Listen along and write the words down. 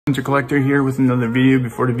Collector here with another video.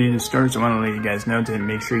 Before the video starts, I want to let you guys know to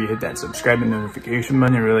make sure you hit that subscribe and notification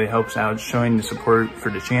button. It really helps out showing the support for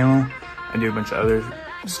the channel. I do a bunch of other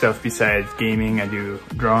stuff besides gaming. I do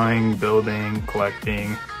drawing, building,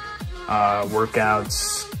 collecting,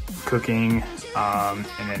 workouts, cooking, and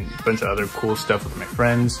then a bunch of other cool stuff with my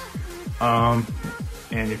friends. And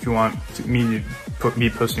if you want me to be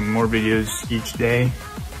posting more videos each day,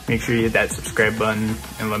 make sure you hit that subscribe button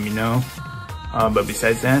and let me know. But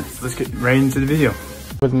besides that, let's get right into the video.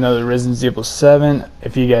 With another Resident Evil 7.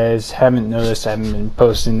 If you guys haven't noticed, I haven't been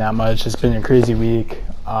posting that much. It's been a crazy week.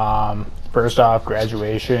 First off,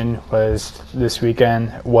 graduation was this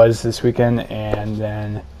weekend, and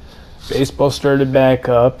then baseball started back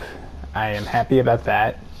up. I am happy about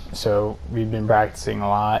that. So we've been practicing a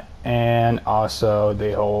lot, and also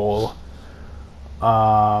the whole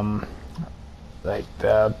like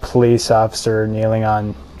the police officer kneeling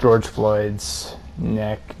on George Floyd's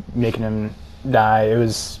neck, making him die.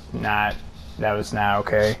 That was not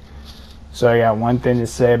okay. So I got one thing to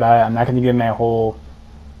say about it. I'm not going to give my whole,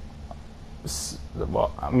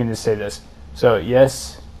 well, I'm going to say this. So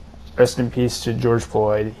yes, rest in peace to George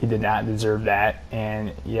Floyd. He did not deserve that.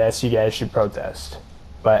 And yes, you guys should protest.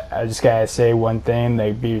 But I just got to say one thing,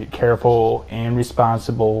 like, be careful and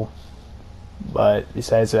responsible. But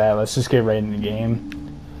besides that, let's just get right in the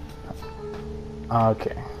game.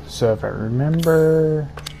 Okay, so if I remember,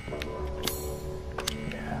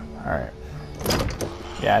 yeah, all right.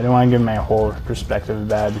 Yeah, I don't want to give my whole perspective of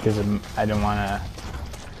that because I don't want to,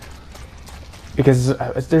 because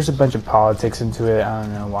there's a bunch of politics into it. I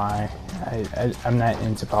don't know why. I'm not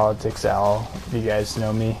into politics at all, if you guys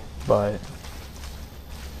know me, but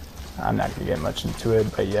I'm not going to get much into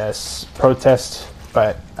it. But yes, protest.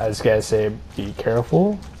 But I just gotta say, be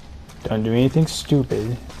careful. Don't do anything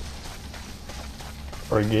stupid,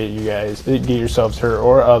 or get yourselves hurt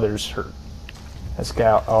or others hurt. That's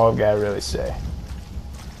all I've gotta really say.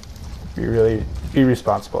 Be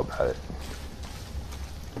responsible about it.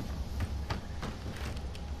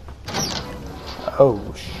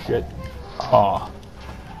 Oh shit! Aw.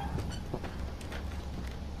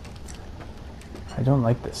 I don't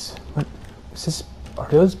like this. What is this? Are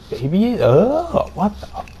those babies? Oh, what the?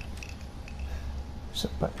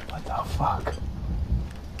 What the fuck?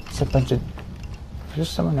 It's a bunch of. Is there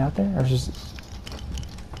someone out there? Or just.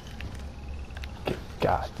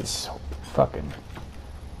 God, this is so fucking.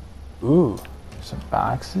 Ooh, some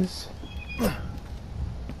boxes.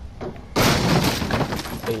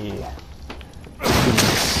 Hey.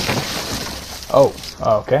 Oh,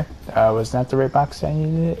 okay. Was not the right box I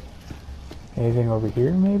needed. Anything over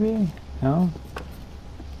here, maybe? No?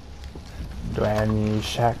 Do I have any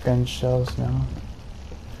shotgun shells? No.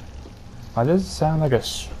 Why does it sound like a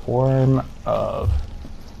swarm of...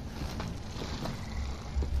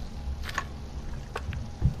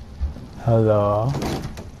 Hello?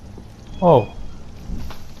 Oh.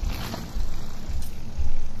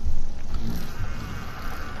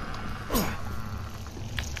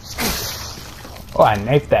 Oh, I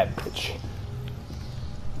knifed that bitch.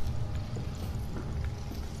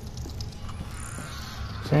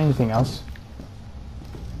 Is there anything else?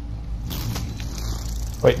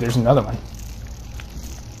 Wait, there's another one.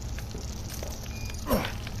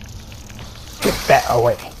 Get that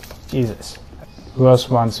away. Jesus. Who else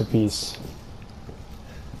wants a piece?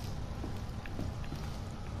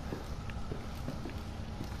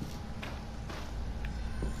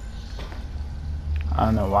 I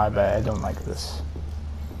don't know why, but I don't like this.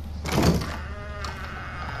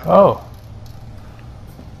 Oh.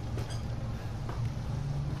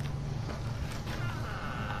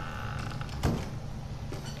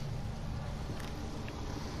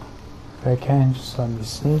 If I can, just let me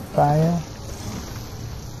sneak by you.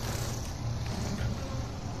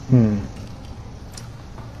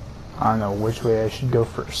 I don't know which way I should go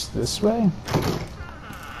first. This way?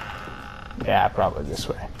 Yeah, probably this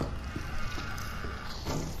way.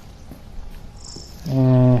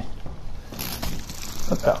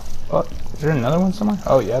 What the fuck? Is there another one somewhere?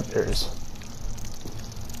 Oh, yep, there is.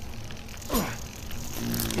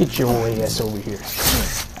 Get your ass over here.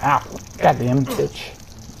 Ow. Goddamn bitch.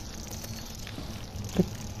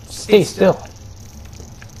 Stay still.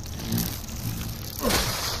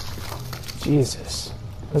 Jesus.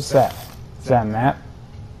 What's that? Is that a map?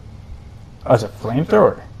 Oh, it's a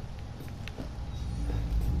flamethrower.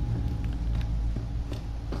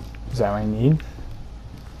 Is that what I need?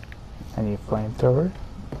 I need a flamethrower.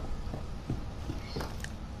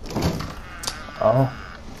 Oh.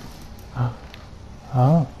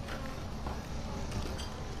 Oh.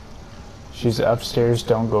 She's upstairs,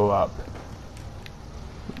 don't go up.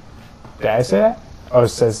 Did I say that? Oh, it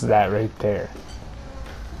says that right there.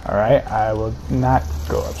 Alright, I will not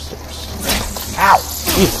go upstairs. Ow!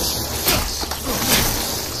 Jesus!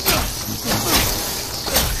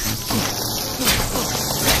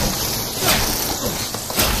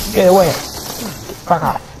 Get away! Fuck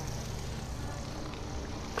off!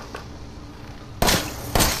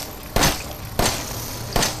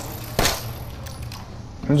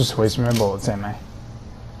 I'm just wasting my bullets, am I?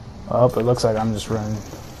 Oh, it looks like I'm just running.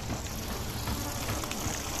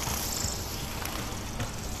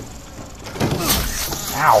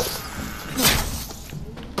 Ow!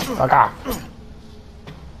 Fuck off!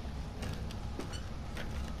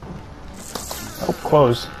 Oh,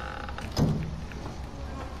 close.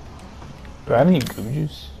 Do I have any goo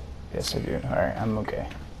juice? Yes, I do. Alright, I'm okay.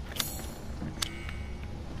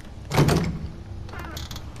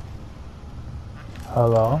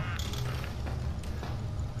 Hello?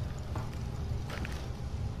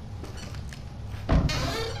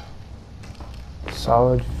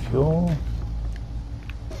 Solid fuel?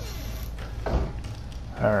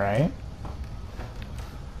 Alright.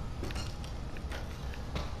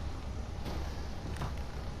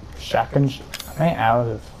 Shotgun. Am I out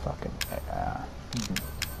of fucking.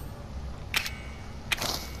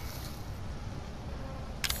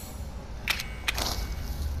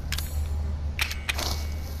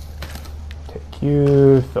 Take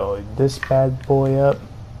you, fill this bad boy up.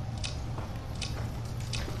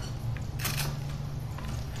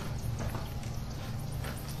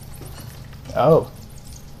 Oh.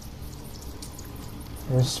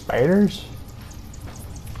 There's spiders?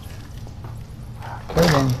 Kill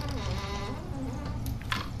them.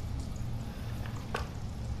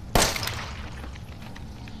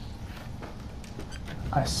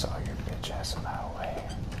 I saw your bitch ass a mile away.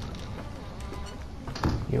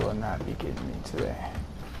 You will not be getting me today.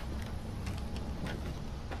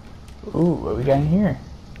 Ooh, what we got in here?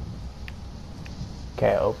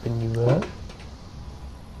 Okay, open you up.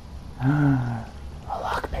 A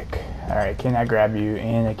lockpick. Alright, can I grab you?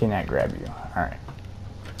 And I cannot grab you. Alright.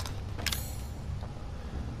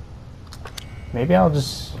 Maybe I'll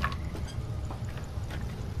just...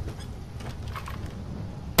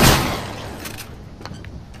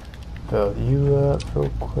 fill you up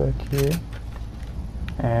real quick here.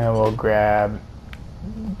 And we'll grab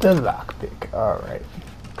the lockpick. Alright.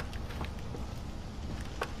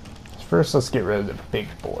 First, let's get rid of the big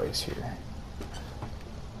boys here.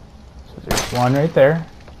 So there's one right there.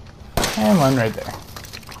 And one right there.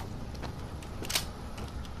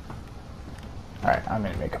 Alright, I'm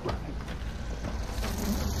gonna make a run.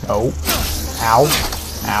 No. Ow.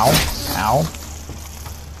 Ow. Ow.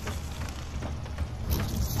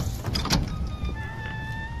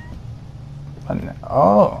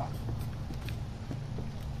 Oh.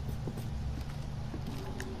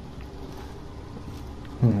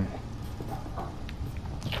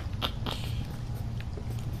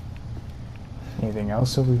 Anything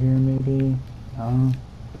else over here, maybe? No.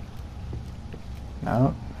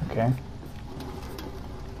 No? Okay.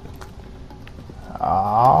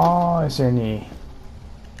 Oh, is there any...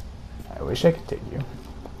 I wish I could take you.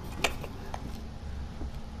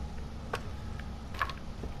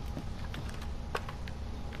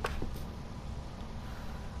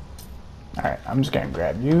 Alright, I'm just gonna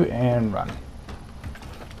grab you and run.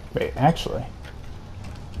 Wait, actually.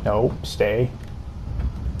 Nope, stay.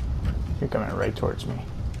 You're coming right towards me.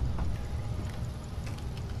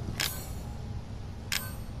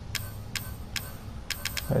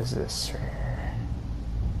 What is this here?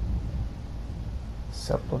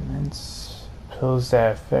 Supplements. Pills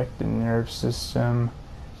that affect the nerve system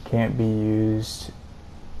can't be used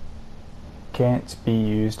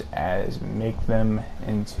as make them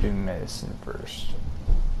into medicine first.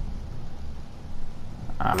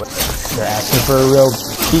 They're asking for a real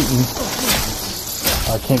beating.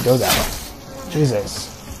 Oh, I can't go that way. Jesus.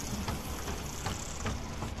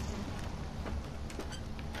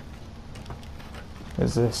 What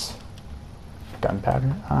is this?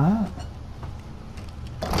 Gunpowder? Ah.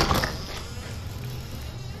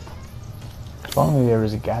 If only there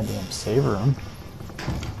was a goddamn save room.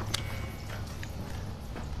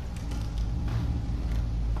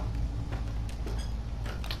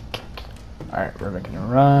 Alright, we're making a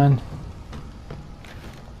run.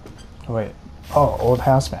 Oh, wait. Oh, old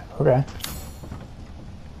house map. Okay.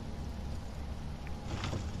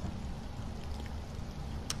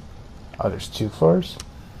 Oh, there's 2 floors?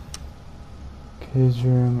 Kids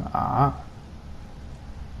room. Ah.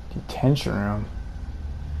 Detention room.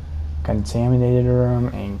 Contaminated room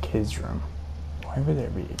and kids room. Why would there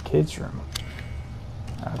be a kids room?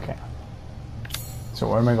 Okay. So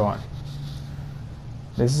where am I going?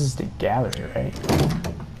 This is the gallery, right?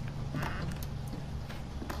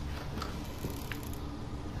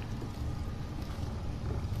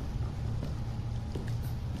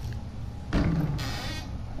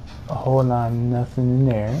 A whole lot of nothing in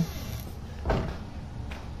there.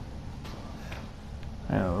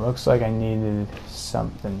 And it looks like I needed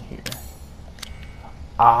something here.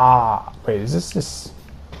 Ah, wait, is this?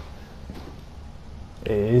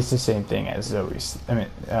 It is the same thing as Zoe's. I mean,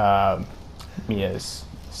 Mia's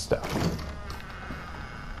stuff.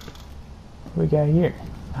 What we got here?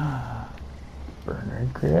 Burner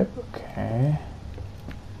grip. Okay.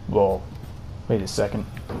 Well, wait a second.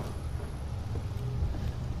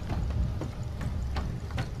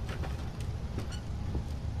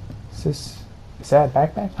 Is that a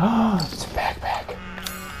backpack? Oh, it's a backpack.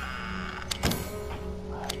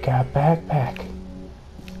 I got a backpack.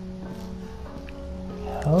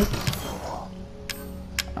 Helpful.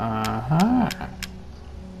 Uh-huh.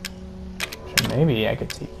 So maybe I could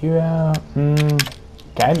take you out. Can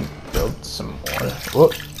I build some more?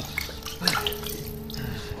 Whoop.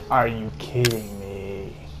 Are you kidding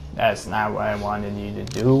me? That's not what I wanted you to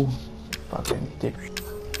do. Fucking dick.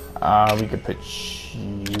 We could put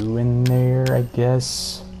you in there, I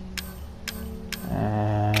guess.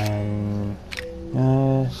 And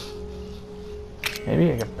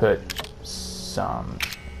maybe I could put some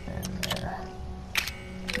in there.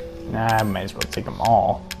 Nah, I might as well take them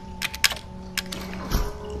all.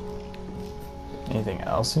 Anything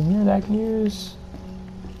else in here that I can use?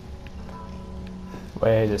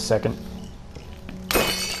 Wait a second.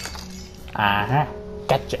 Uh-huh.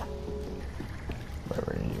 Gotcha.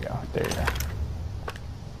 Where did you go? There you go.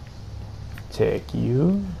 Take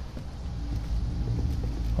you.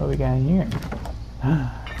 What we got in here? There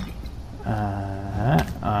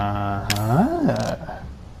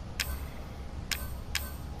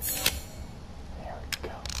we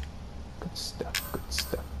go. Good stuff, good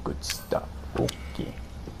stuff, good stuff. Okay.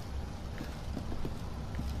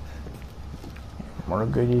 More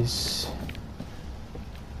goodies.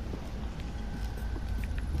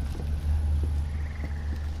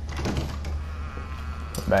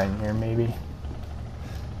 Put that in here maybe.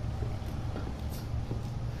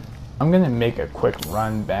 I'm gonna make a quick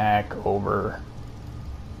run back over.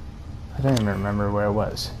 I don't even remember where it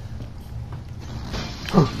was.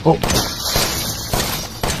 Oh.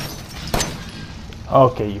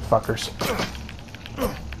 Okay, you fuckers.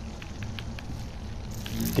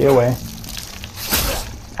 Get away.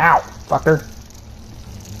 Ow, fucker.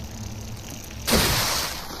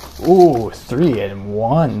 Ooh, 3 in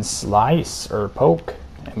 1 slice or poke.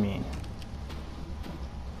 I mean.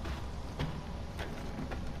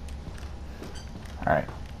 Alright.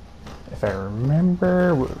 If I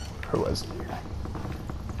remember, where was it here?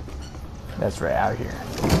 That's right out here.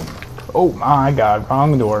 Oh my god,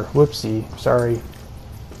 wrong door. Whoopsie. Sorry.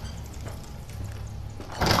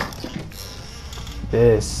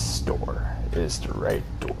 This door is the right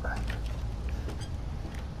door.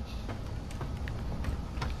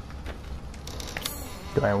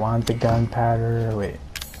 Do I want the gunpowder? Wait.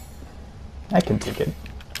 I can take it.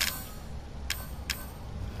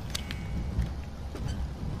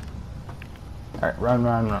 Alright, run,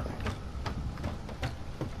 run, run.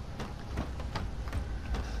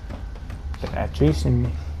 They're not chasing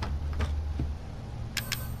me.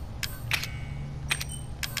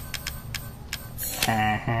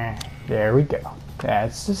 There we go.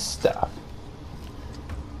 That's the stuff.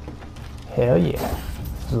 Hell yeah.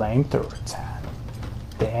 Flamethrower time.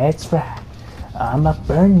 That's right. I'ma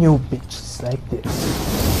burn you bitches like this.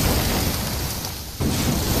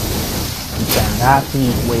 You cannot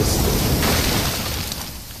be wasted.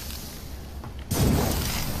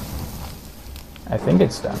 I think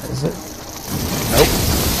it's done, is it? Nope.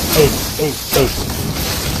 Eight.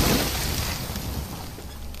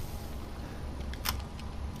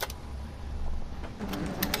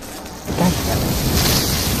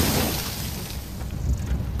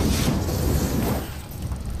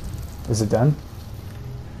 Is it done?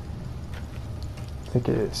 I think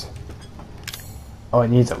it is. Oh, it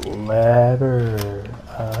needs a lever.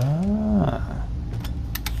 Ah.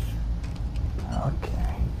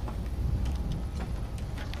 Okay.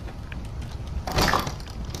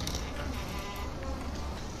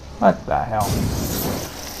 What the hell?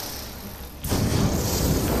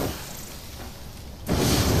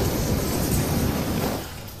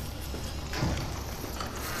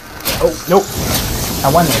 Oh, nope.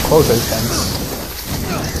 I wanted to close those things.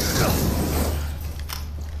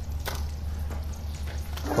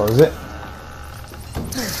 Close it.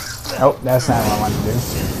 Oh, that's not what I wanted to do.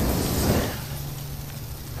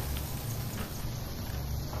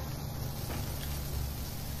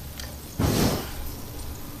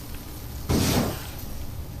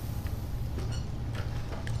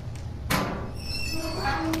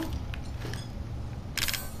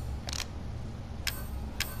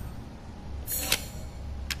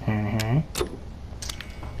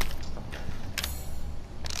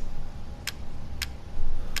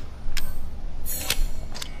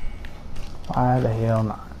 Why the hell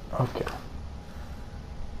not? Okay.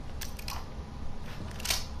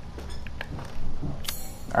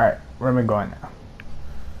 Alright, where am I going now?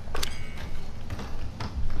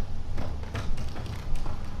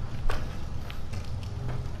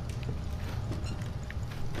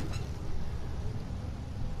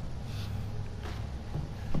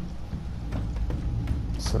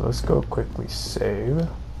 So let's go quickly save.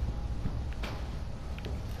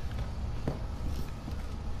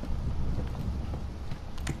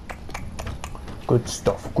 Good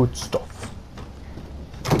stuff, good stuff.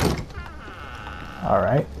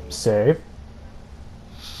 Alright, save.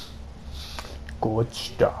 Good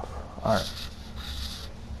stuff. Alright.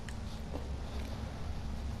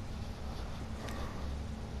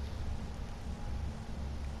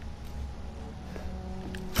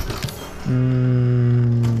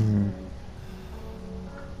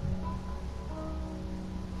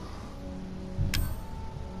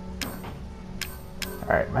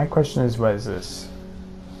 Alright, my question is, what is this?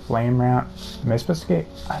 Flame round? Am I supposed to get?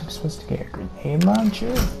 I'm supposed to get a grenade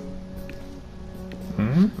launcher?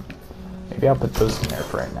 Maybe I'll put those in there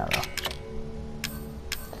for right now,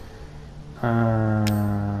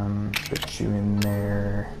 though. Put you in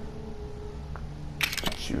there.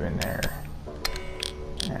 Put you in there.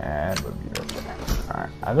 And move you over there.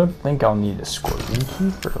 Alright, I don't think I'll need a scorpion key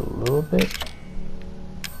for a little bit.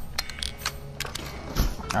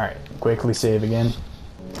 Alright, quickly save again.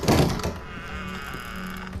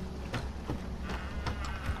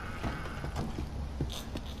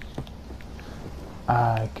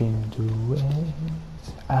 I can do it,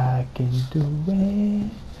 I can do it,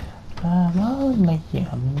 I'm on my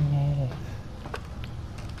yummy.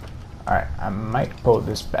 Alright, I might pull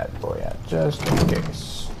this bad boy out just in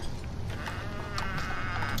case.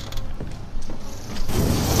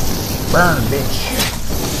 Burn, bitch!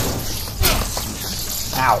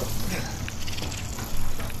 Ow!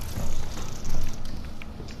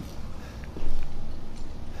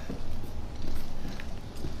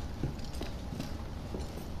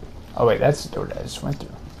 Oh wait, that's the door that I just went through.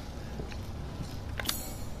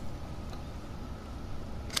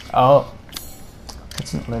 Oh,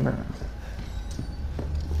 it's in the living room.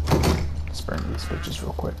 Let's burn these bitches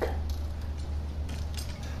real quick.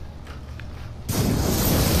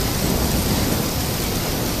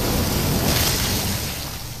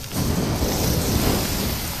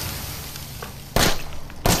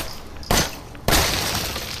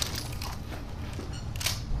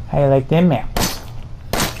 How you like them maps?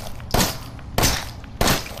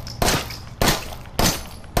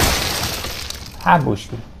 Hi,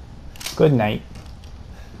 Bushki. Good night.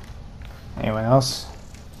 Anyone else?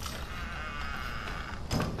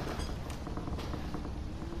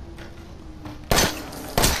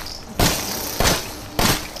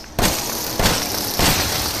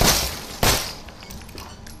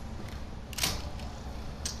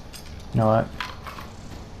 You know what?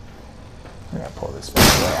 We're gonna pull this bad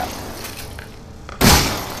boy out.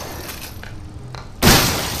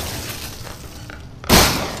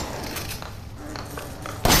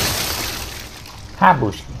 Hi,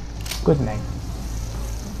 Bushki. Good night.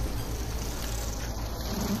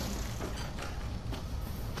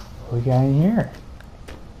 What we got in here?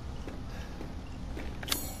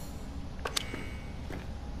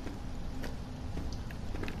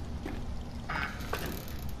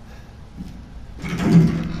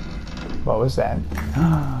 What was that?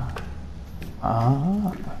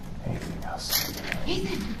 Anything else?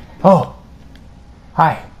 Ethan. Oh!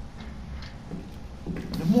 Hi.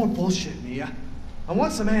 No more bullshit, Mia. I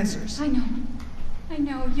want some answers. I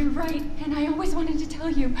know, you're right, and I always wanted to tell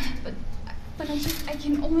you, but I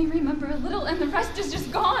can only remember a little, and the rest is just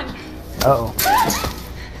gone. Uh-oh.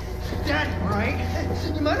 Daddy, alright?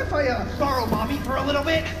 You mind if I borrow Mommy for a little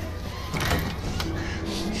bit?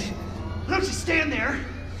 Don't you stand there.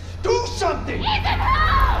 Do something! Ethan,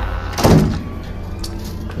 help!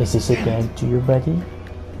 Is this again to your buddy?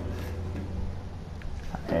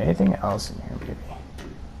 Anything else in here, baby?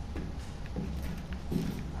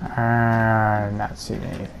 Not seeing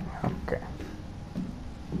anything. Okay.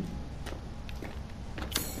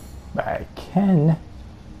 But I can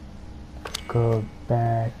go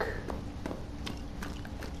back.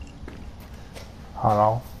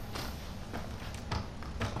 Hello.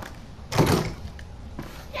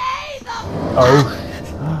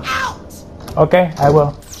 Oh. Okay, I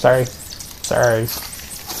will. Sorry.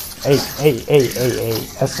 Hey.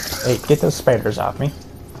 Hey, get those spiders off me.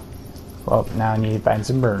 Well, now I need to find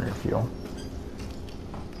some burner fuel.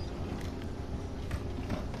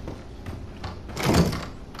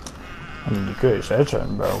 I mean, you could say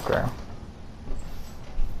something, but okay.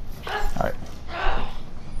 Alright.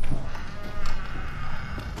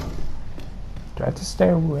 Do I have to stay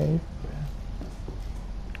away?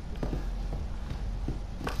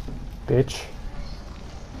 Bitch.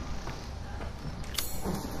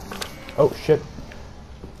 Oh shit.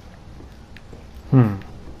 Can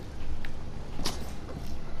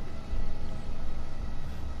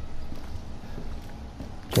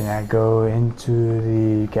I go into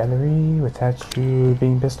the gallery without you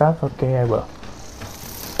being pissed off? Okay, I will.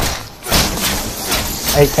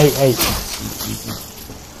 Hey, hey, hey.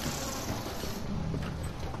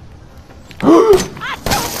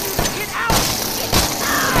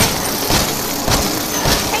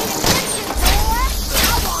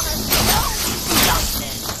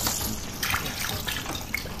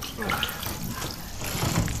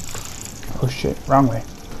 Oh shit, wrong way.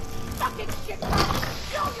 Fucking shit!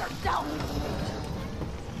 Show yourself!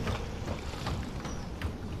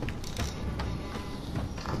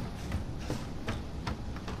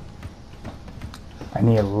 I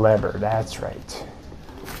need a lever, that's right.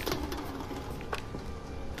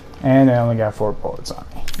 And I only got 4 bullets on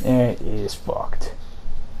me. It is fucked.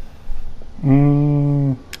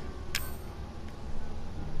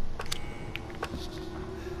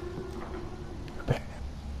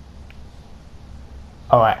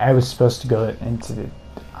 Oh, I was supposed to go into the...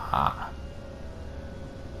 I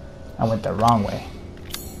went the wrong way.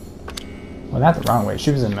 Well, not the wrong way.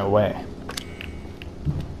 She was in the way.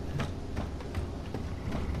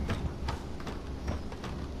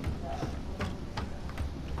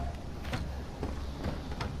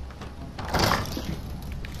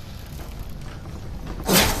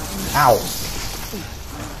 Ow.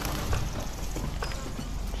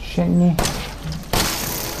 Shitting me.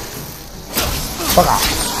 Fuck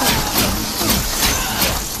off.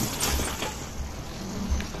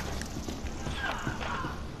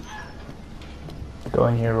 Go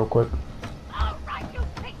in here real quick.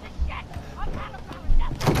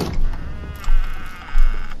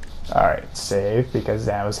 Alright, save because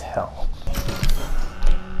that was hell.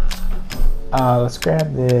 Let's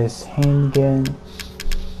grab this handgun.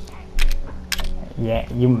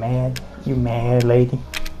 Yeah, you mad? You mad, lady?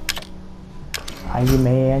 Are you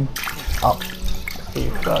mad? Oh, are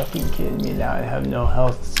you fucking kidding me? Now I have no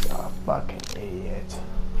health. Oh, fucking idiot.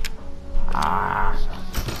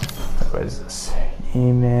 What is this?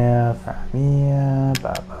 Email from Mia,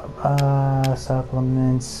 blah blah blah,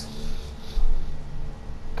 supplements.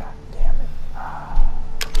 God damn it.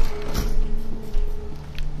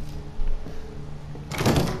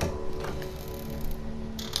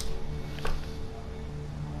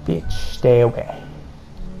 Bitch, stay away.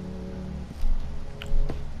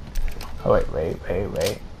 Oh, wait.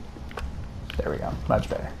 There we go. Much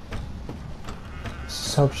better.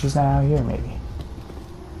 Just hope she's not out here, maybe.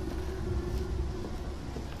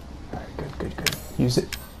 Alright, good. Use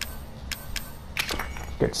it.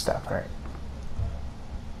 Good stuff, alright.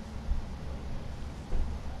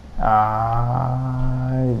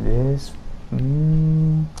 This.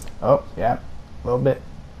 Oh, yeah. A little bit.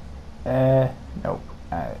 Nope.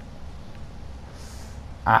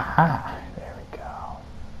 Aha. There we go.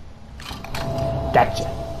 Gotcha.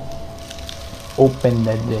 Open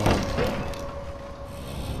the damn thing.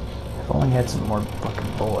 If I only had some more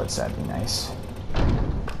fucking bullets, that'd be nice.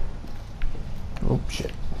 Oop,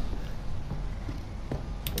 shit.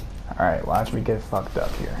 Alright, watch me get fucked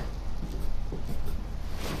up here.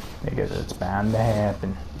 Because it's bound to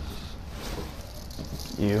happen.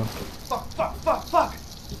 You. Fuck!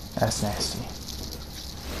 That's nasty.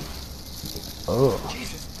 Oh.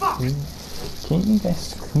 Jesus, fuck! Can't you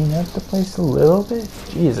guys clean up the place a little bit?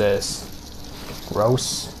 Jesus.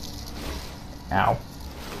 Gross. Ow.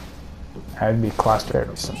 I'd be claustrophobic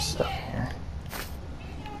with some stuff here.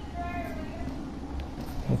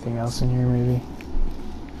 Anything else in here, maybe?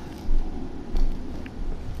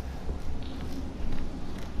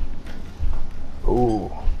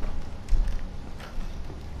 Ooh.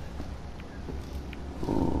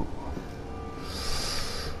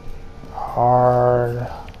 Hard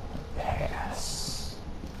pass.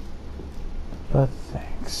 But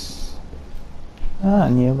thanks. I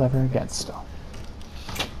need a lever again still.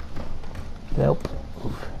 Nope.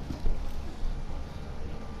 Oof.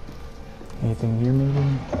 Anything here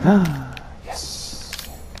maybe? Yes.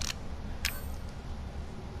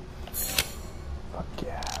 Fuck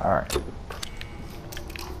yeah. Alright.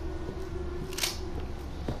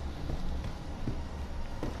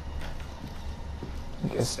 I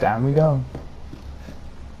guess down we go.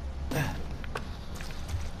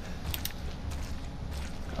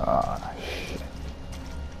 Oh shit.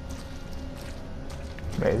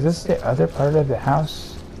 Wait, is this the other part of the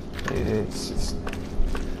house? It is just...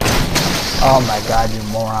 Oh my god, you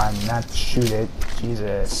moron. Not shoot it.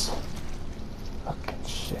 Jesus.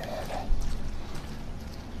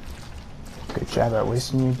 Good job at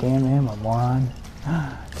wasting your damn ammo, moron.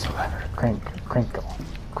 It's a lever.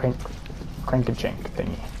 Crank-a-chink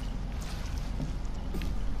thingy.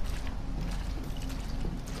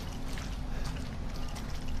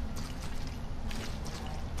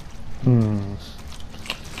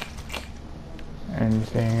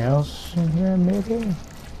 Anything else in here, maybe?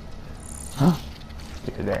 Huh?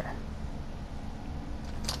 You're there.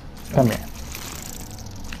 Come here.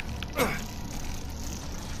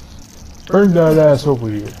 Bring that ass over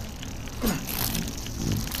here.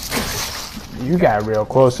 You got real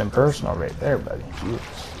close and personal right there, buddy. Jesus.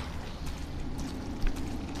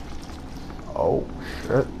 Oh,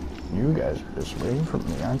 shit. You guys are just waiting for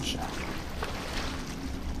me, aren't you?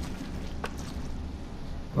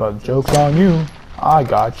 Well, joke's on you. I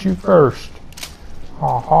got you first.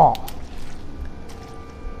 Ha ha.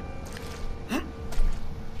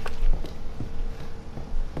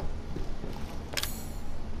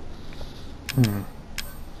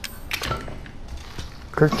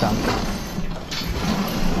 Christain.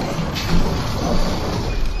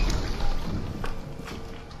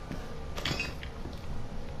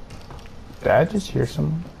 Did I just hear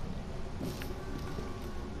someone?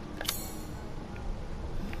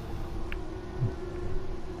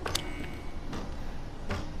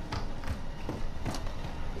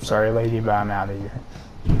 Sorry, lady, but I'm out of here.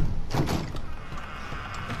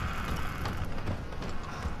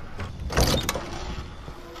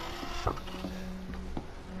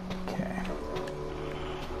 Okay.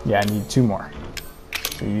 Yeah, I need 2 more.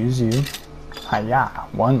 So use you. Hiya,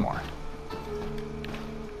 1 more.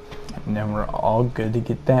 And then we're all good to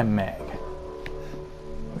get that mag.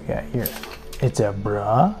 What we got here? It's a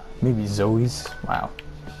bra? Maybe Zoe's? Wow.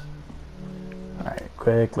 Alright,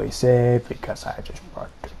 quickly save because I just brought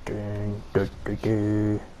the thing.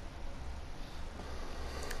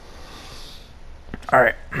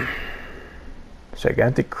 Alright. So I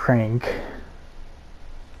got the crank.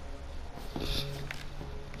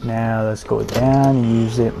 Now let's go down and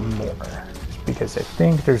use it more. Because I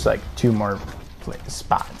think there's like 2 more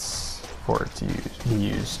spots for it to be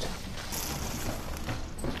used.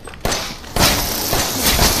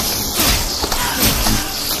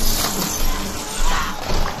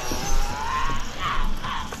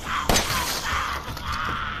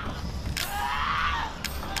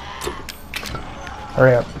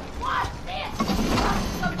 Hurry up.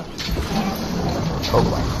 Oh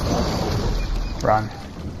boy. Run.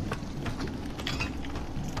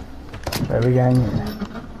 What do we got in here?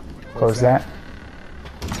 Close that.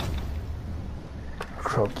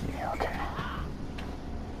 Croaky, okay.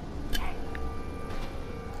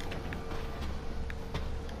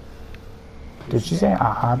 Did she say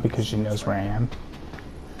aha because she knows where I am?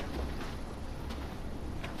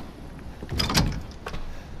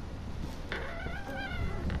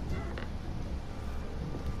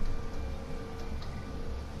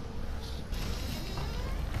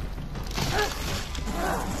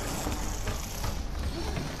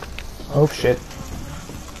 Oh shit.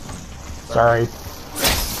 Sorry.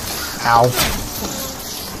 Ow.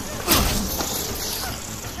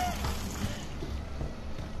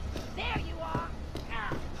 There you are.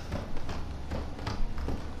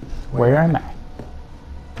 Where am I?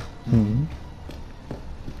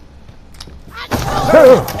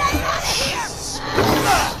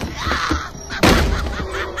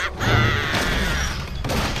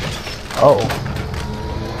 Oh.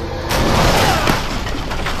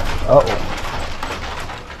 Uh-oh.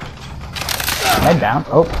 Head down.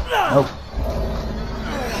 Oh. Oh.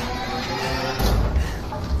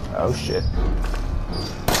 Oh, shit.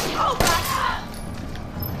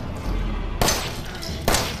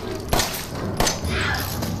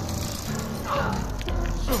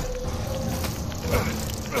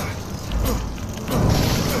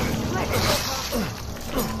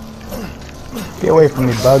 Get away from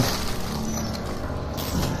me, bug.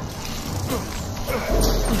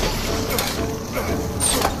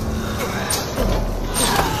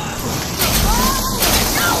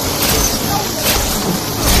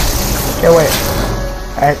 Get away.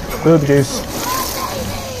 Alright, boob juice.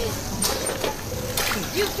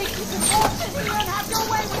 You think you can walk in here and have your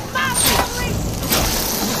way with my family?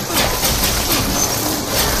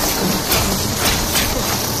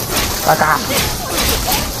 Fuck off.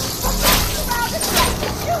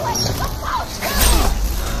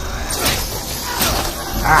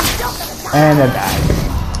 Ah, and I died.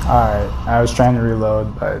 Alright, I was trying to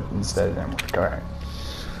reload, but instead it didn't work. Alright.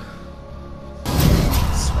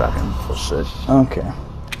 It's fucking bullshit. Okay.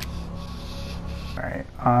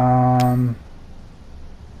 Alright,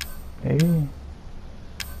 maybe?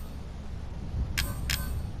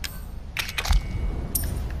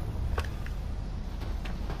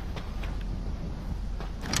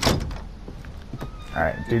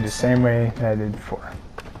 Alright, do the same way that I did before.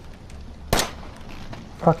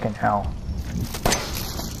 Fucking hell.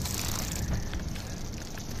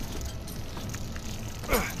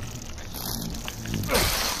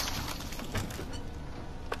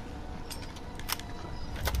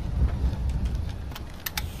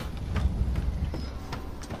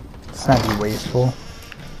 Let's not be wasteful.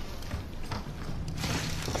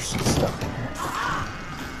 There's some stuff in here.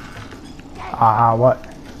 Ah, what?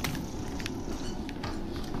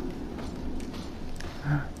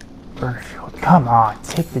 Burfield, come on,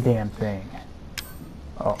 take the damn thing.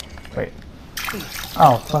 Oh, wait.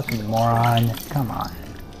 Oh, fucking moron. Come on.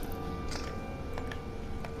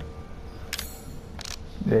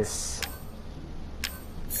 This.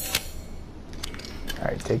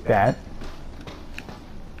 Alright, take that.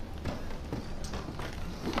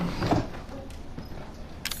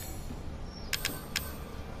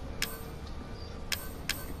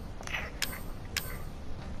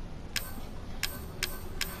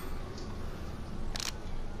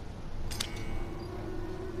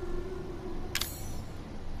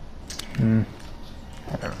 I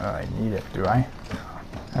don't really need it, do I?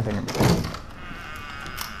 I think I'm good.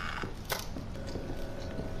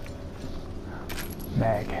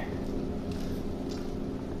 Mag.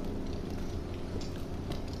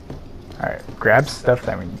 Alright, grab stuff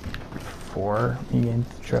that we need before we get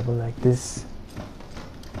into trouble like this.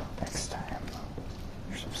 Next time.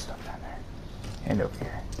 There's some stuff down there. And over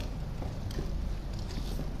here.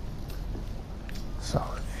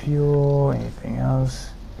 Solid fuel, anything else?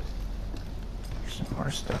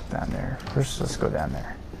 More stuff down there. First, let's go down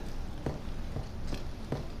there.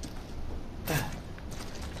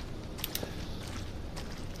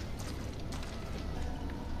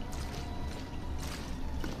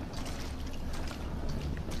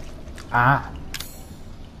 Ah.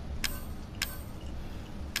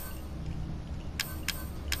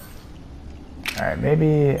 Alright,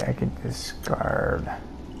 maybe I could discard.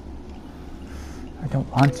 I don't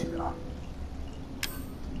want to though.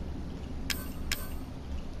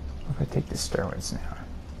 If I take the steroids now.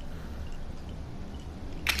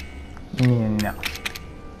 No.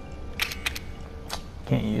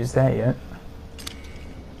 Can't use that yet.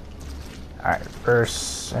 Alright,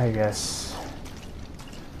 first, I guess.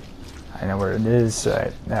 I know where it is, so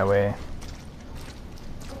that way.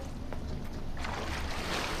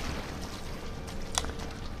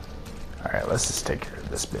 Alright, let's just take care of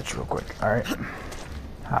this bitch real quick. Alright.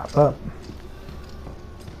 Hop up.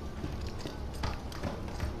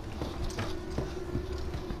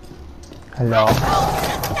 Hello.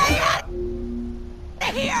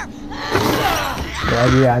 Here.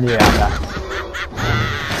 Yada.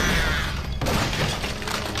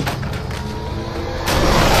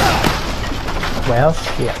 Well,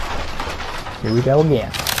 shit. Here we go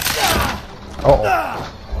again. Uh-oh.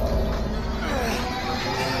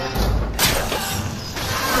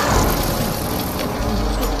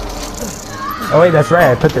 Oh wait, that's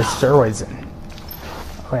right, I put the steroids in.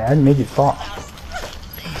 Wait, I didn't make it fall.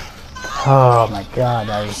 Oh my god,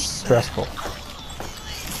 that is stressful.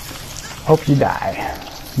 Hope you die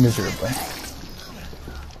miserably.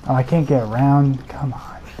 Oh, I can't get around. Come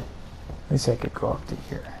on. At least I could go up to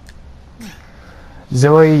here.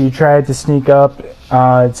 Zoe, you tried to sneak up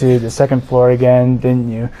to the second floor again,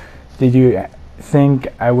 didn't you? Did you think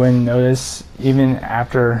I wouldn't notice even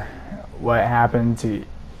after what happened to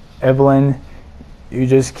Evelyn? You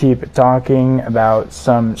just keep talking about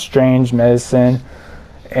some strange medicine.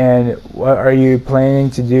 And what are you planning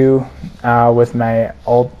to do with my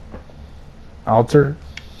altar?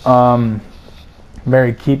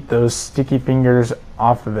 Mary, keep those sticky fingers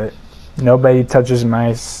off of it. Nobody touches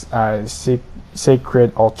my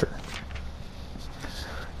sacred altar.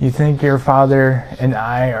 You think your father and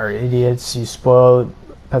I are idiots, you spoiled,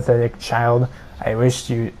 pathetic child. I wished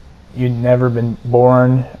you'd never been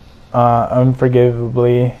born,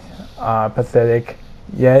 unforgivably pathetic,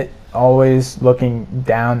 yet always looking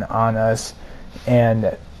down on us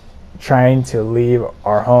and trying to leave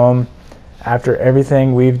our home after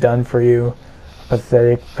everything we've done for you.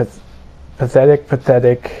 Pathetic.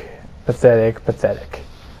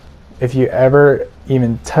 If you ever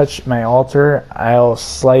even touch my altar, I'll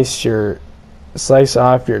slice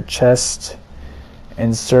off your chest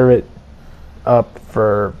and serve it up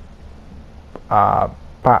for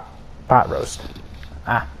pot roast.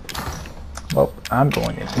 Well, I'm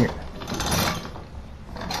going in here.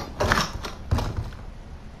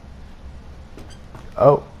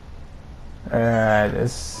 Oh.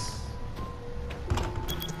 This.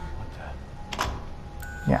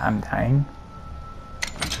 Yeah, I'm dying.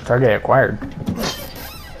 Target acquired.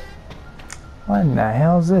 What in the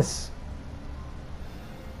hell is this?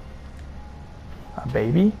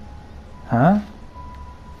 Baby? Huh?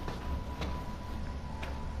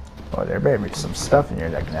 Well, there better be some stuff in here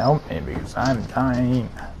that can help me because I'm dying.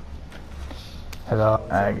 Hello?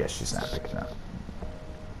 I guess she's not picking up.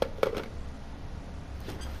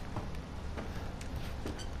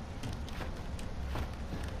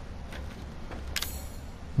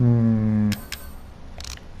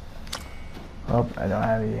 Oh, I don't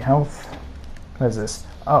have any health. What is this?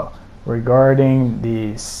 Oh, regarding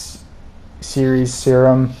the series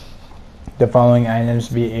serum, the following items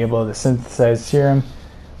be able to synthesize serum: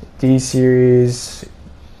 D series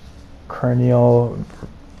cranial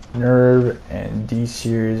nerve and D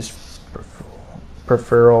series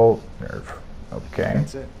peripheral nerve. Okay.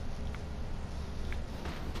 That's it.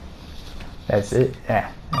 That's it? Yeah.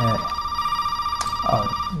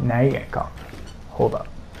 Oh, now you get caught. Hold up.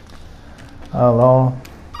 Hello?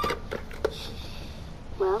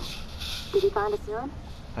 Well, did you find a serum?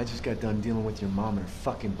 I just got done dealing with your mom and her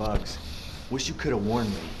fucking bugs. Wish you could have warned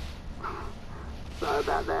me. Sorry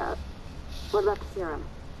about that. What about the serum?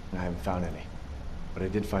 I haven't found any. But I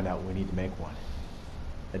did find out we need to make one.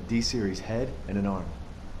 A D-series head and an arm.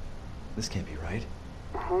 This can't be right.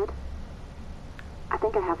 A head? I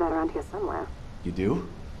think I have that around here somewhere. You do?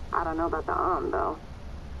 I don't know about the arm, though.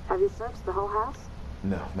 Have you searched the whole house?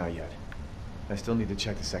 No, not yet. I still need to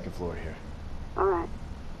check the second floor here. Alright.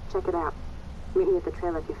 Check it out. Meet me at the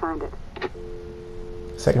trailer if you find it.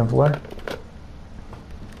 Second floor?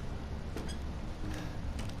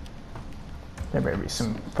 There better be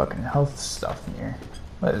some fucking health stuff in here.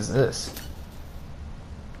 What is this?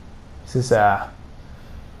 Is this what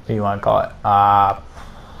do you want to call it?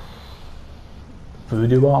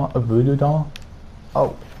 Voodoo ball? A voodoo doll?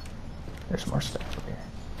 Oh, there's more stuff over here.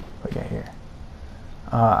 What do we got here?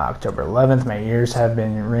 October 11th, my ears have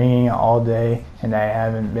been ringing all day and I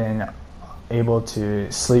haven't been able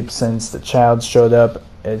to sleep since the child showed up.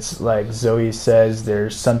 It's like Zoe says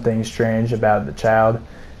there's something strange about the child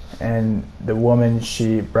and the woman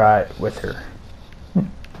she brought with her.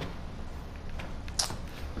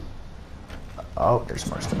 Oh, there's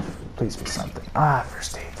more stuff. Please be something.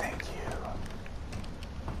 First aid, thank you.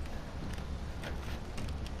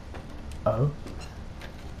 Oh.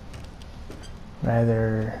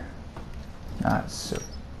 Rather not so.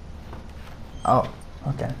 Oh,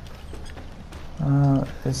 okay.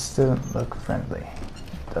 This doesn't look friendly.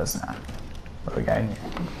 It does not. What do we got in here?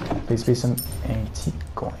 Please be some antique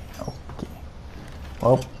coin. Okay.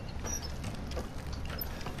 Well,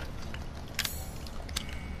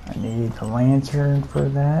 I need the lantern for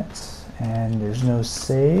that, and there's no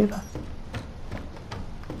save.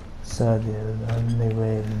 So the only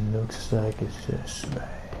way it looks like is this way.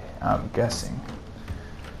 I'm guessing.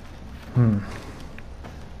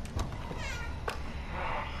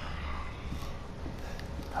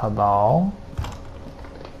 Hello?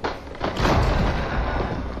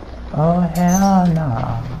 Oh hell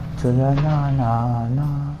no. To the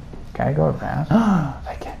no. Can I go around?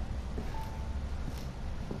 I can.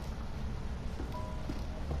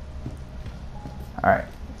 Alright.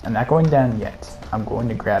 I'm not going down yet. I'm going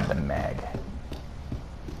to grab the mag.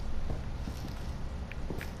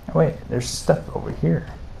 Oh, wait, there's stuff over here.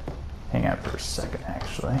 Hang on for a second,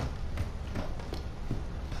 actually.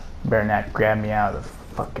 Better not grab me out of the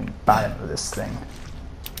fucking bottom of this thing.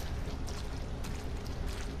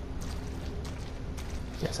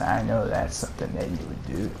 Yes, I know that's something that you would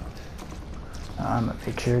do. I'm gonna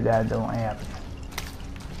make sure that don't happen.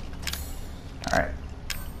 Alright.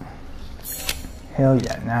 Hell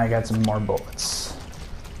yeah, now I got some more bullets.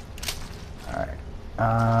 Alright.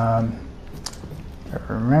 I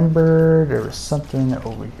remember there was something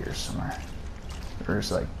over here somewhere.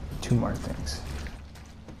 There's like 2 more things.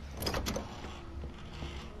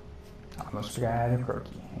 Almost forgot I had a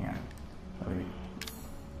croaky. Hang on. Let me...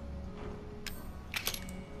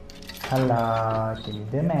 Hello, give me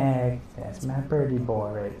the mag. That's my birdie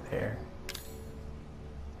boy right there.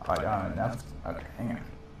 Oh, I don't have enough. Okay, hang on.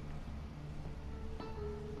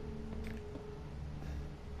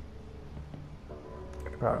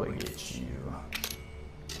 Could probably get you.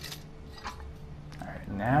 Alright,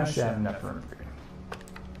 now I should have enough room for you.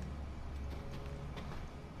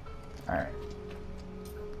 Alright.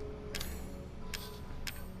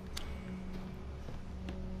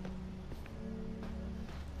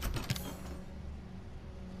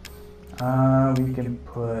 We can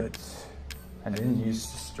put... I didn't use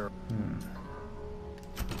to store...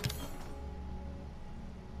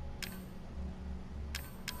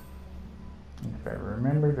 If I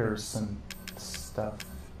remember, there was some stuff...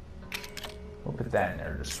 We'll put that in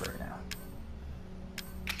there just right now.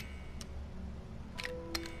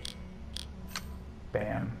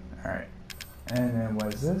 Bam. Alright. And then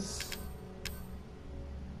what is this?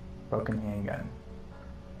 Broken handgun.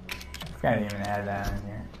 I forgot to even add that in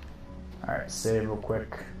here. Alright, save real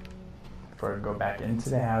quick before I go back into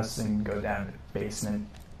the house and go down to the basement.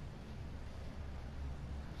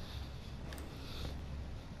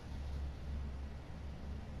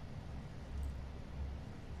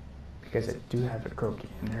 Because I do have a croaky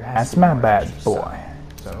in there. That's my bad boy.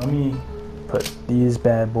 So let me put these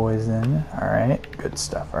bad boys in. Alright, good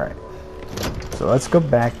stuff. Alright. So let's go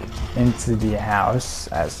back into the house.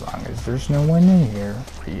 As long as there's no one in here,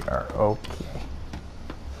 we are okay.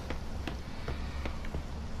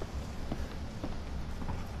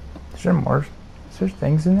 Is there more? Is there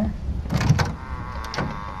things in there?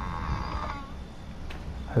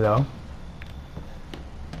 Hello?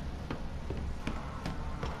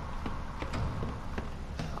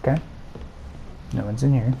 Okay. No one's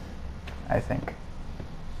in here, I think.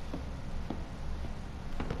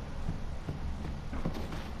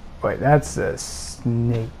 Wait, that's a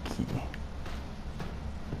snakey.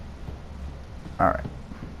 Alright.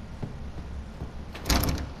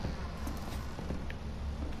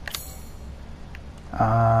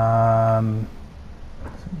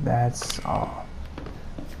 That's all.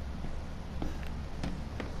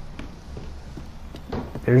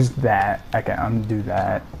 There's that. I can undo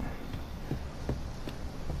that.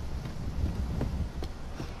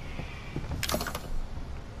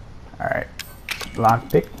 Alright.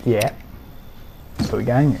 Lockpick, yeah. What we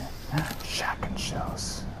got in here? Shotgun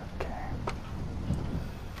shells. Okay.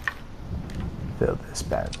 Fill this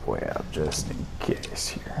bad boy up just in case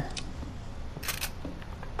here.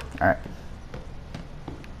 Alright.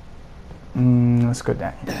 Let's go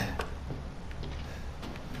down here.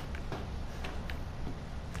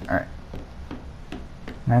 Alright.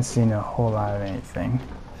 Not seeing a whole lot of anything.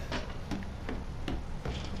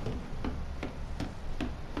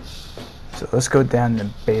 So let's go down the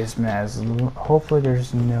basement as hopefully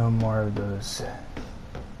there's no more of those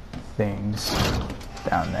things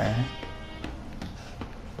down there.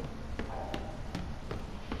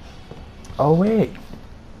 Oh wait,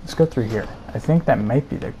 let's go through here. I think that might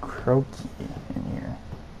be the crow key in here.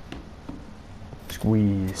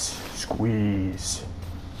 Squeeze, squeeze.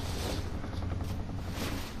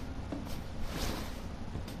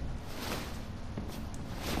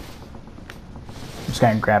 I'm just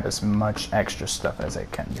gonna grab as much extra stuff as I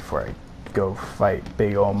can before I go fight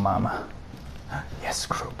big old mama. Yes,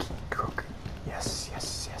 crow key, crow key. Yes,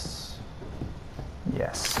 yes, yes.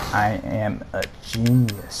 Yes, I am a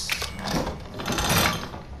genius.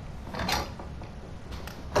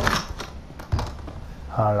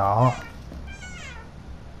 Hello.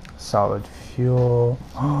 Solid fuel.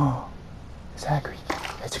 Oh, is that a grenade?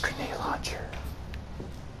 It's a grenade launcher.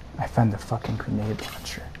 I found the fucking grenade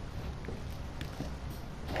launcher.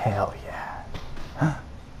 Hell yeah.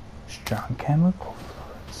 Strong chemical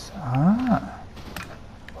fluids. Ah.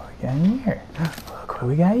 What we got in here? Look what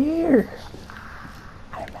we got here.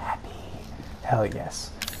 I'm happy. Hell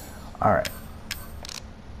yes. Alright.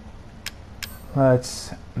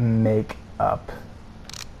 Let's make up.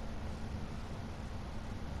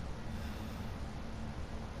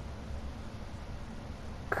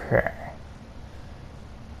 Okay.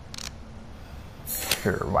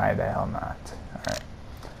 Sure, why the hell not? Alright.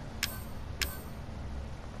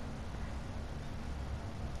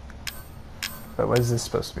 But what is this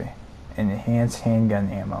supposed to be? Enhanced handgun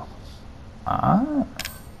ammo. Ah.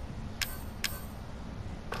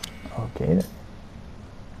 Okay then.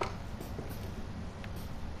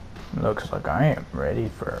 Looks like I am ready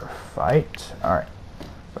for a fight. Alright.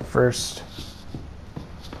 But first,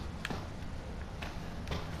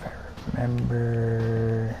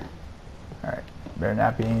 remember. Alright, better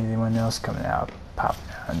not be anyone else coming out, popping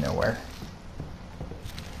out of nowhere.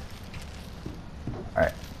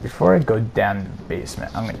 Alright, before I go down to the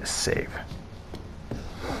basement, I'm gonna save.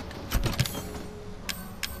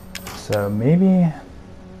 So maybe.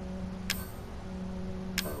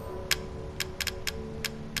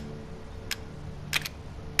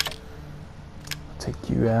 I'll take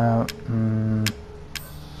you out.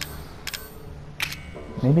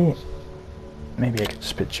 Maybe I could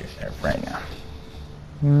just put you there right now.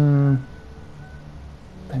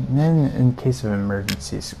 But then in case of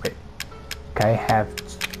emergencies, wait, can I have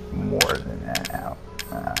more than that out?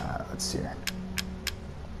 Let's see here.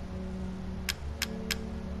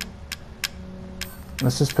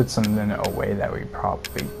 Let's just put something away that we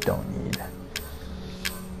probably don't need.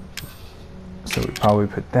 So we probably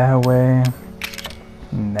put that away.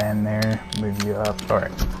 And then there, move you up.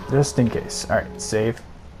 Alright, just in case. Alright, save.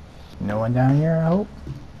 No one down here, I hope.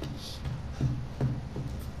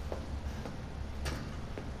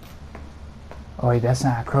 Oh wait, that's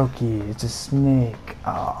not a croaky, it's a snake.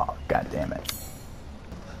 Oh, god damn it.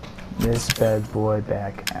 This bad boy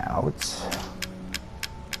back out.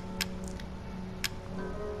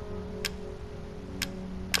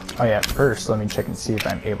 Oh yeah, first let me check and see if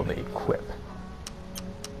I'm able to equip.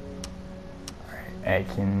 Alright, I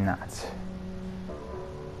cannot.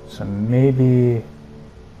 So maybe...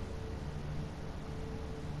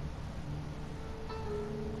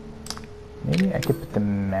 maybe I could put the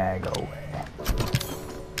mag away.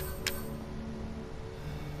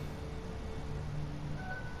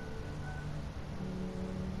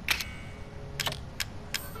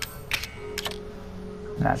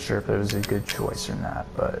 Not sure if it was a good choice or not,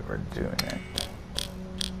 but we're doing it.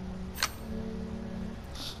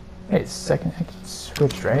 Wait a second, I can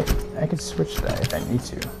switch, right? I can switch that if I need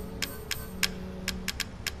to.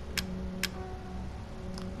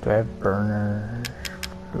 Do I have burner?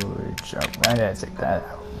 Fluid jump. Why did I take that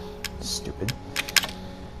out? Stupid.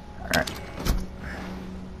 Alright.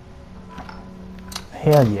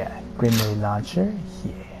 Hell yeah. Grenade launcher?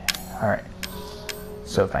 Yeah. Alright.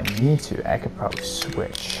 So if I need to, I could probably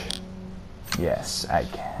switch. Yes, I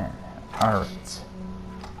can. Alright.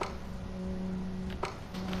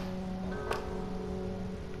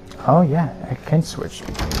 Oh yeah, I can switch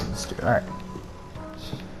between these two. Alright.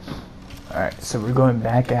 Alright, so we're going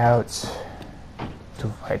back out to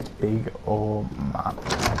fight big old Momma.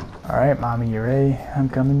 Alright, Mommy, you ready? I'm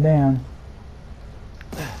coming down.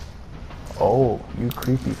 Oh, you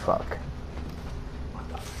creepy fuck. What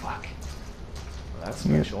the fuck? Well, that's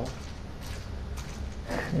special.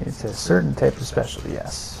 It's a certain type of special,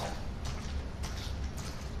 yes.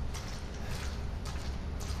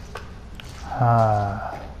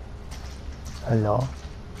 Hello?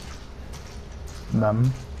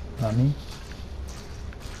 Mommy?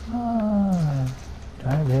 Do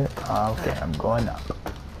I have it? Oh, okay, I'm going up.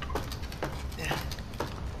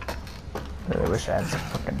 Really wish I had some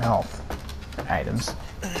fucking health items.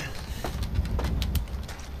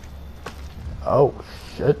 Oh,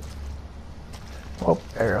 shit. Well,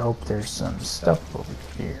 better hope there's some stuff over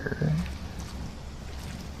here.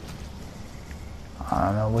 I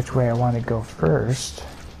don't know which way I want to go first.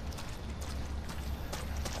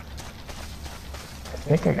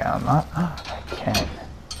 I think I got them up. I can.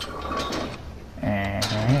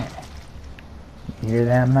 You hear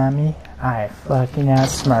that, Mommy? I fucking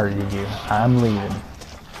outsmarted you. I'm leaving.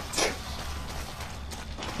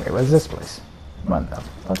 Wait, what's this place? What the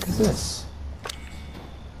fuck is this?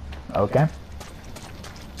 Okay.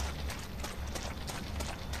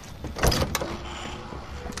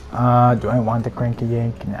 Do I want the cranky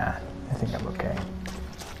yank? Nah, I think I'm okay.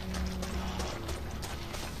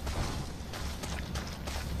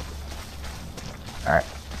 Alright,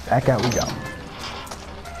 back out we go.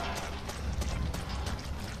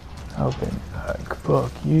 Open.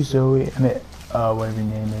 Fuck you, Zoe. I mean, whatever your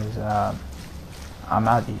name is. I'm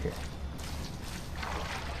out of here.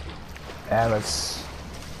 That looks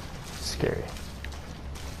scary.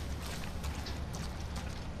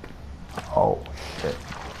 Oh, shit.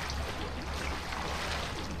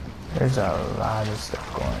 There's a lot of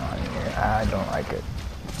stuff going on here. I don't like it.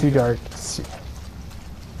 Too dark to see.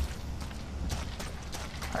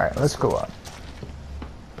 Alright, let's go up.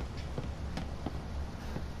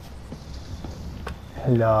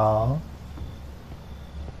 Hello?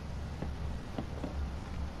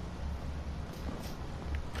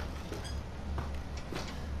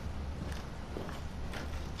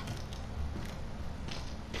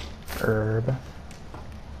 Herb.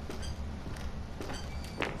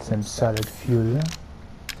 Some solid fuel.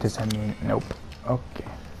 Does that mean nope? Okay.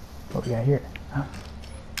 What we got here? Huh?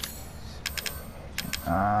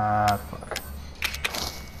 Fuck.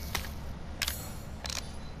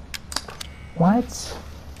 What?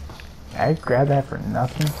 I grabbed that for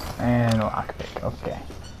nothing? And lockpick, okay.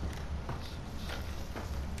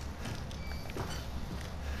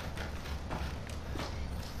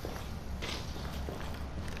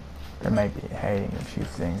 There might be hiding a few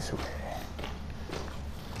things away.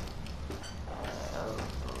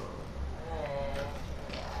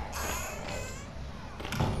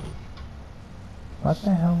 What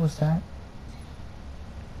the hell was that?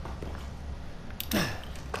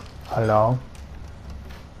 Hello?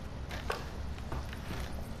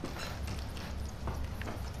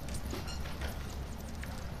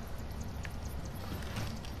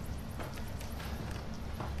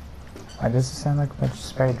 Why does it sound like a bunch of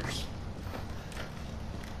spiders?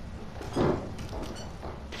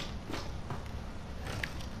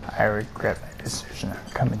 I regret my decision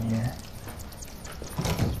of coming here.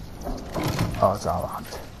 Oh, it's all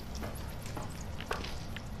locked.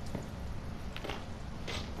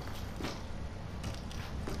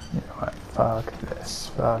 Fuck this.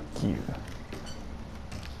 Fuck you.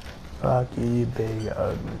 Fuck you, big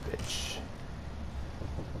ugly bitch.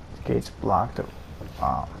 The gate's blocked.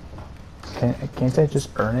 Can't I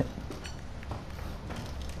just burn it?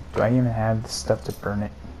 Do I even have the stuff to burn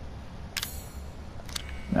it?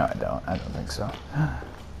 No, I don't. I don't think so.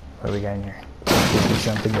 What do we got in here?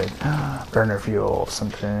 Something good. Burner fuel.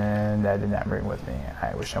 Something that I did not bring with me.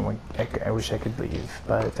 I wish I could leave,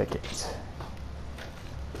 but I can't.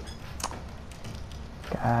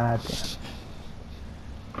 God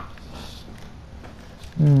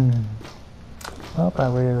damn. Well, I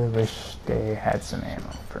really wish they had some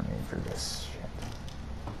ammo for me for this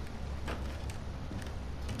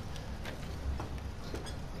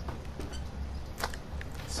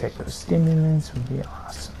shit. Psychostimulants would be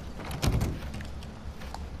awesome.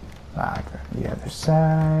 Lock on the other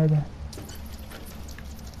side.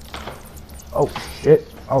 Oh shit.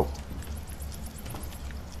 Oh.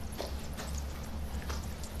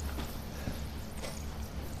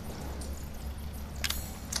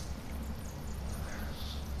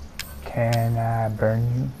 Can I burn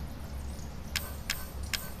you?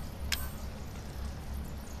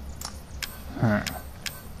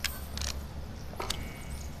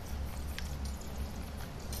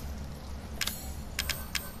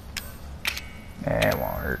 It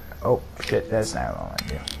won't hurt. Oh shit, that's not what I want to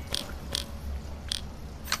do.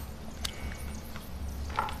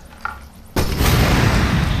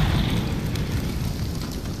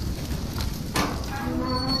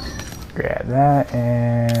 Grab that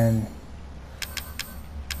and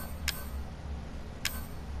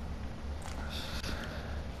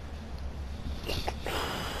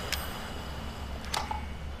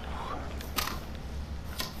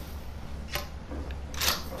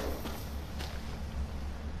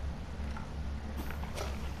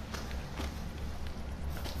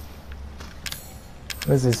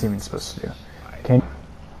what is this even supposed to do? What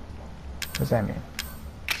does that mean?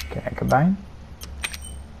 Can I combine?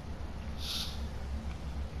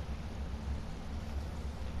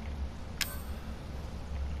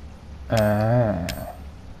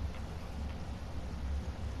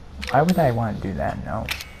 Why would I want to do that? No.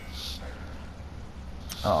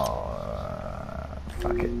 Oh,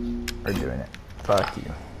 fuck it. We're doing it. Fuck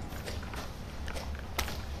you.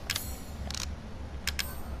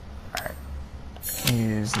 Alright.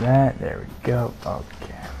 Use that. There we go.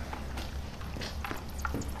 Okay.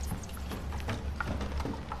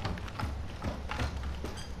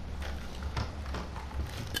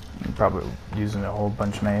 I'm probably using a whole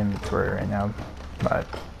bunch of my inventory right now, but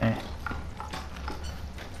eh.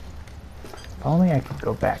 If only I could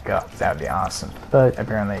go back up, that would be awesome. But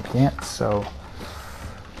apparently I can't, so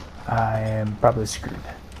I am probably screwed.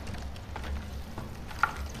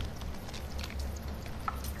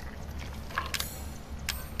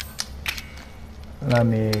 Let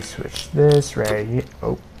me switch this right here.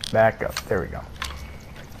 Oh, back up. There we go.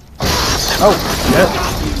 Oh, shit.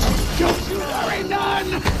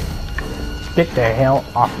 Get the hell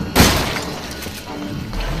off me.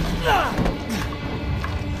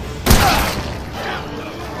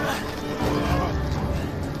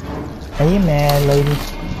 Are you mad, lady?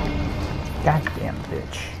 Goddamn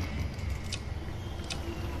bitch.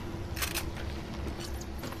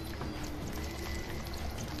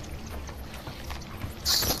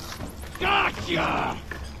 Gotcha!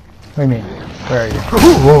 What do you mean? Where are you?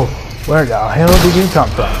 Whoa! Where the hell did you come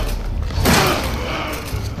from?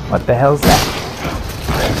 What the hell's that?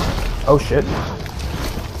 Oh shit.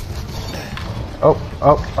 Oh,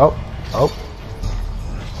 oh, oh, oh.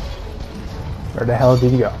 Where the hell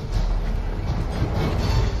did you go?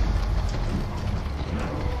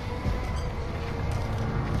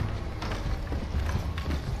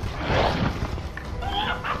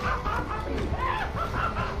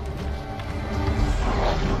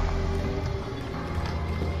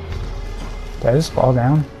 Did I just fall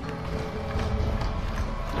down?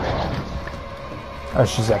 Oh,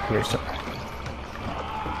 she's up here somewhere.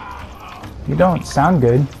 You don't sound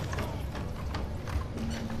good.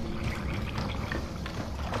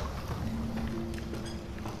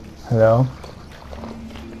 Hello?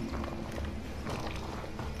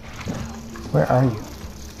 Where are you?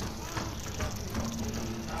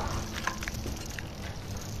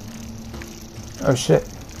 Oh shit.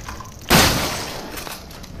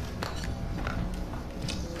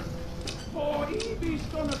 Oh, Evie's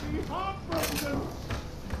gonna be heartbroken.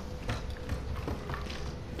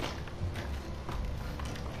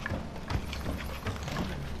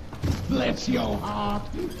 Bless your heart.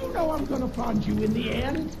 You know I'm gonna find you in the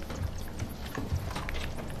end.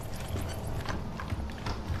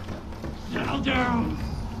 Settle down.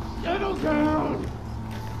 Settle down.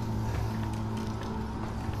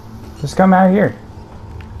 Just come out here.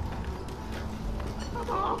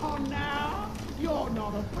 Oh, now you're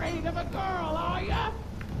not afraid of a girl, are ya?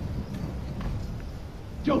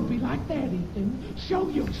 Don't be like that, Ethan. Show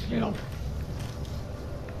yourself.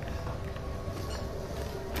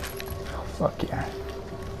 Fuck yeah.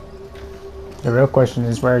 The real question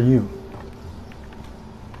is, where are you?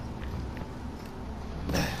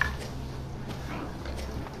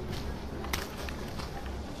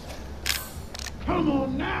 Come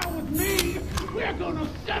on now with me. We're gonna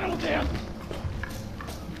settle this.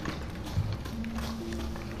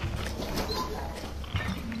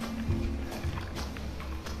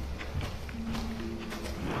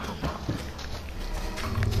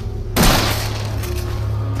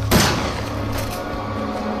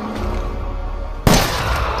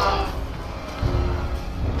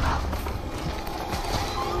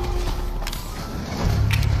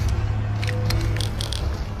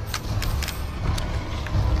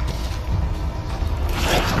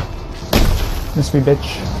 Miss me,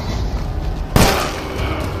 bitch.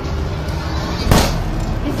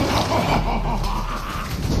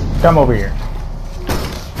 Come over here.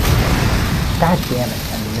 God damn it,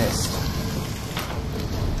 I missed.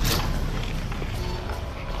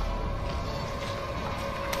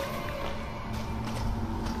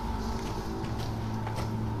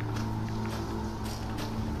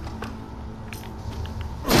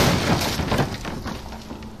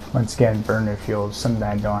 Once again, burner fuel, something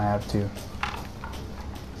I don't have to.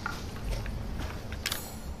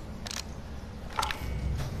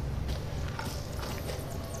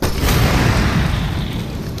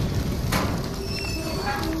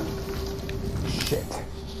 Shit.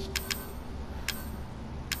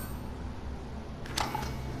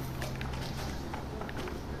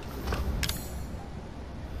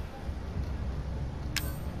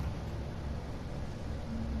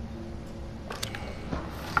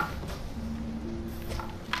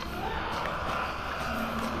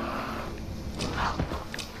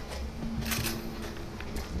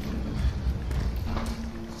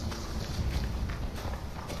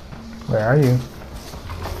 Where are you?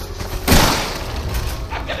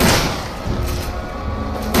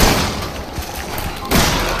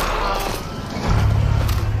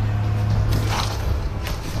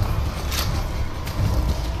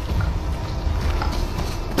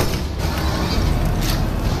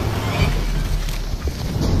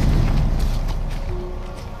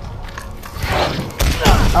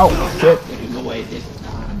 Oh, shit. Getting away this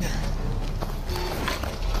time.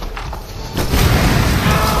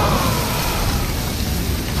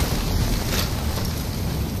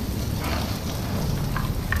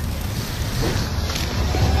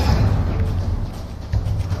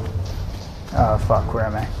 Oh, fuck, where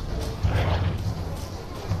am I?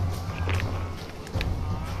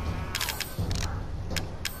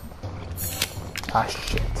 Ah,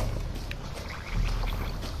 shit.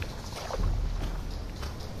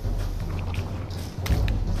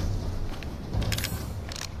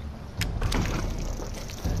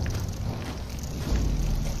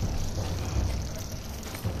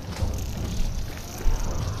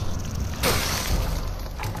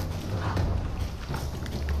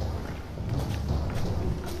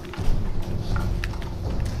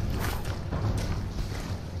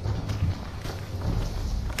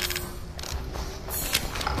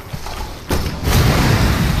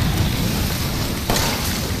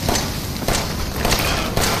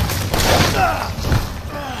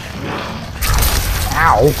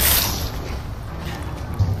 Ow!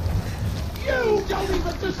 You don't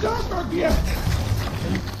even deserve her gift.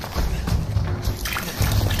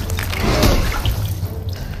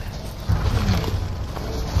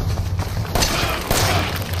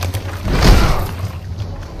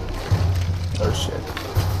 Oh shit.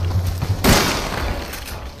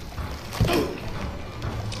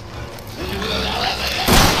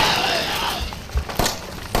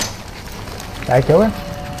 Did I kill her?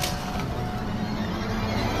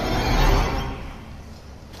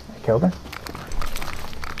 Killed her?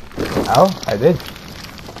 Oh, I did.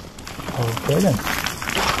 Okay then.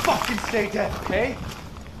 Fucking stay dead, okay?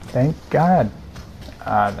 Thank God.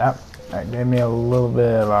 That gave me a little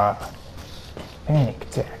bit of a panic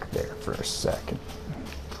attack there for a second.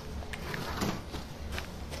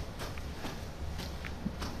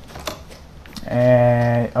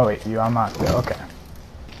 And oh wait, you unlocked it. Okay.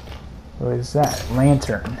 What is that?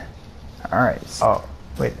 Lantern. All right. Oh,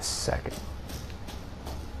 wait a second.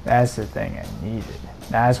 That's the thing I needed.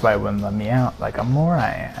 That's why it wouldn't let me out like a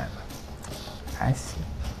moron. I see.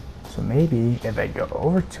 So maybe if I go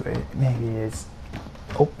over to it, maybe it's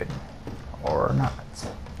open or not.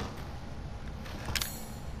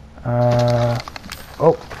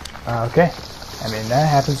 Okay, I mean, that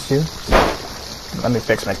happens too. Let me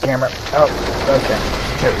fix my camera. Oh, okay,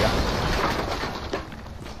 there we go.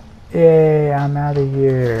 Yay, I'm out of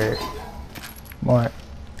here. More.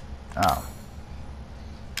 Oh.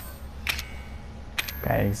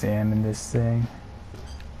 Gotta examine this thing.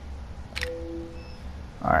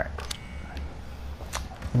 Alright.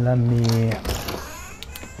 Let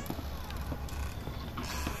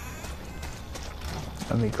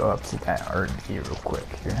me go up to that RD real quick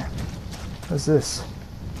here. What's this?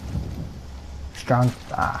 Strong.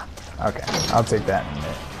 Ah, okay. I'll take that in a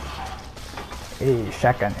minute. Hey,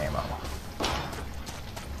 shotgun ammo.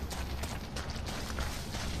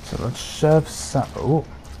 So let's shove some. Oh.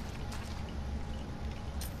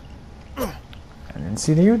 I didn't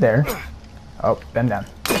see you there. Oh, bend down.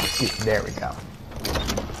 There we go.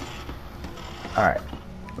 Alright.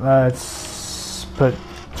 Let's put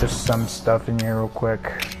just some stuff in here real quick.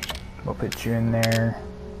 We'll put you in there.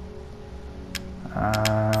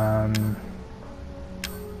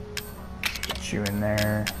 Put you in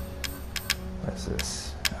there. What's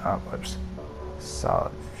this? Oh, whoops.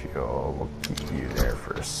 Solid fuel. We'll keep you there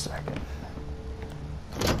for a second.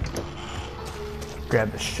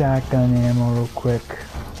 Grab the shotgun ammo real quick.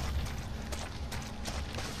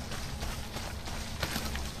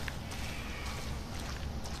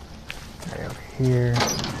 Right over here.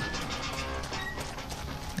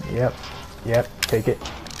 Yep, take it.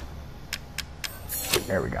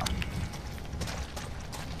 There we go.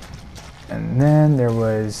 And then there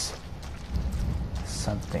was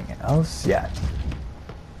something else. Yeah.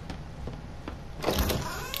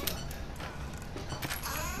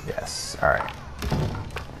 Yes, alright.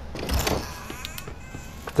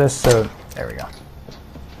 Just so, there we go.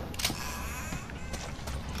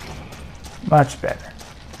 Much better.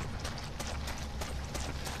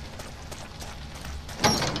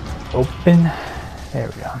 Open. There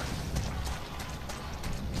we go.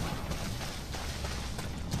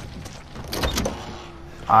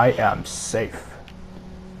 I am safe.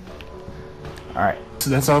 Alright. So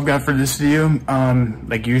that's all I've got for this video.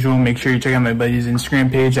 Like usual, make sure you check out my buddy's Instagram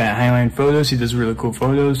page at Highline Photos. He does really cool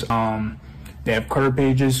photos. They have card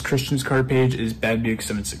pages. Christian's card page is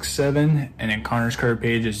BadBuick767, and then Connor's card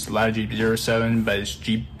page is LoudJeep07, but his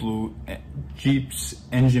Jeep's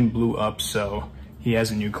engine blew up, so he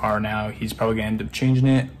has a new car now. He's probably gonna end up changing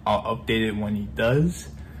it. I'll update it when he does.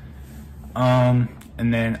 And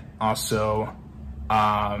then also,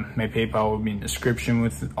 my PayPal will be in the description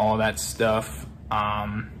with all that stuff.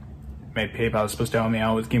 My PayPal is supposed to help me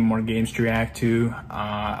out with getting more games to react to.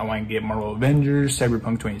 I want to get Marvel Avengers,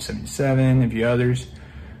 Cyberpunk 2077, a few others.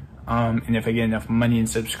 And if I get enough money and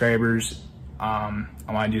subscribers, I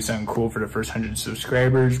want to do something cool for the first 100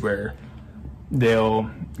 subscribers where they'll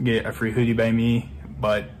get a free hoodie by me.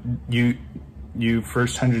 But you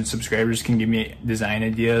first 100 subscribers can give me design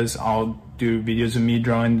ideas. I'll do videos of me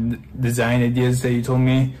drawing design ideas that you told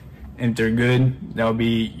me. If they're good, that'll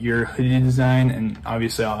be your hoodie design, and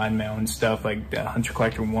obviously I'll add my own stuff like the Hunter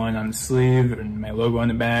Collector 1 on the sleeve and my logo on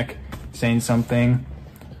the back saying something.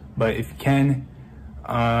 But if you can,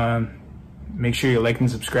 make sure you like and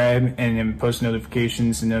subscribe, and then post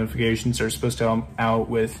notifications. The notifications are supposed to help out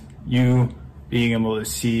with you being able to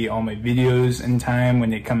see all my videos in time when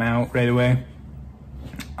they come out right away.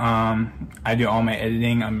 I do all my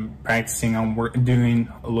editing. I'm practicing on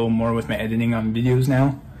doing a little more with my editing on videos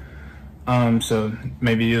now. So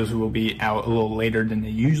my videos will be out a little later than they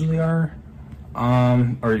usually are,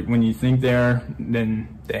 or when you think they are,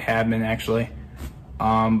 then they have been actually.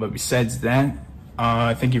 But besides that,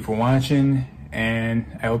 thank you for watching, and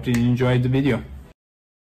I hope that you enjoyed the video.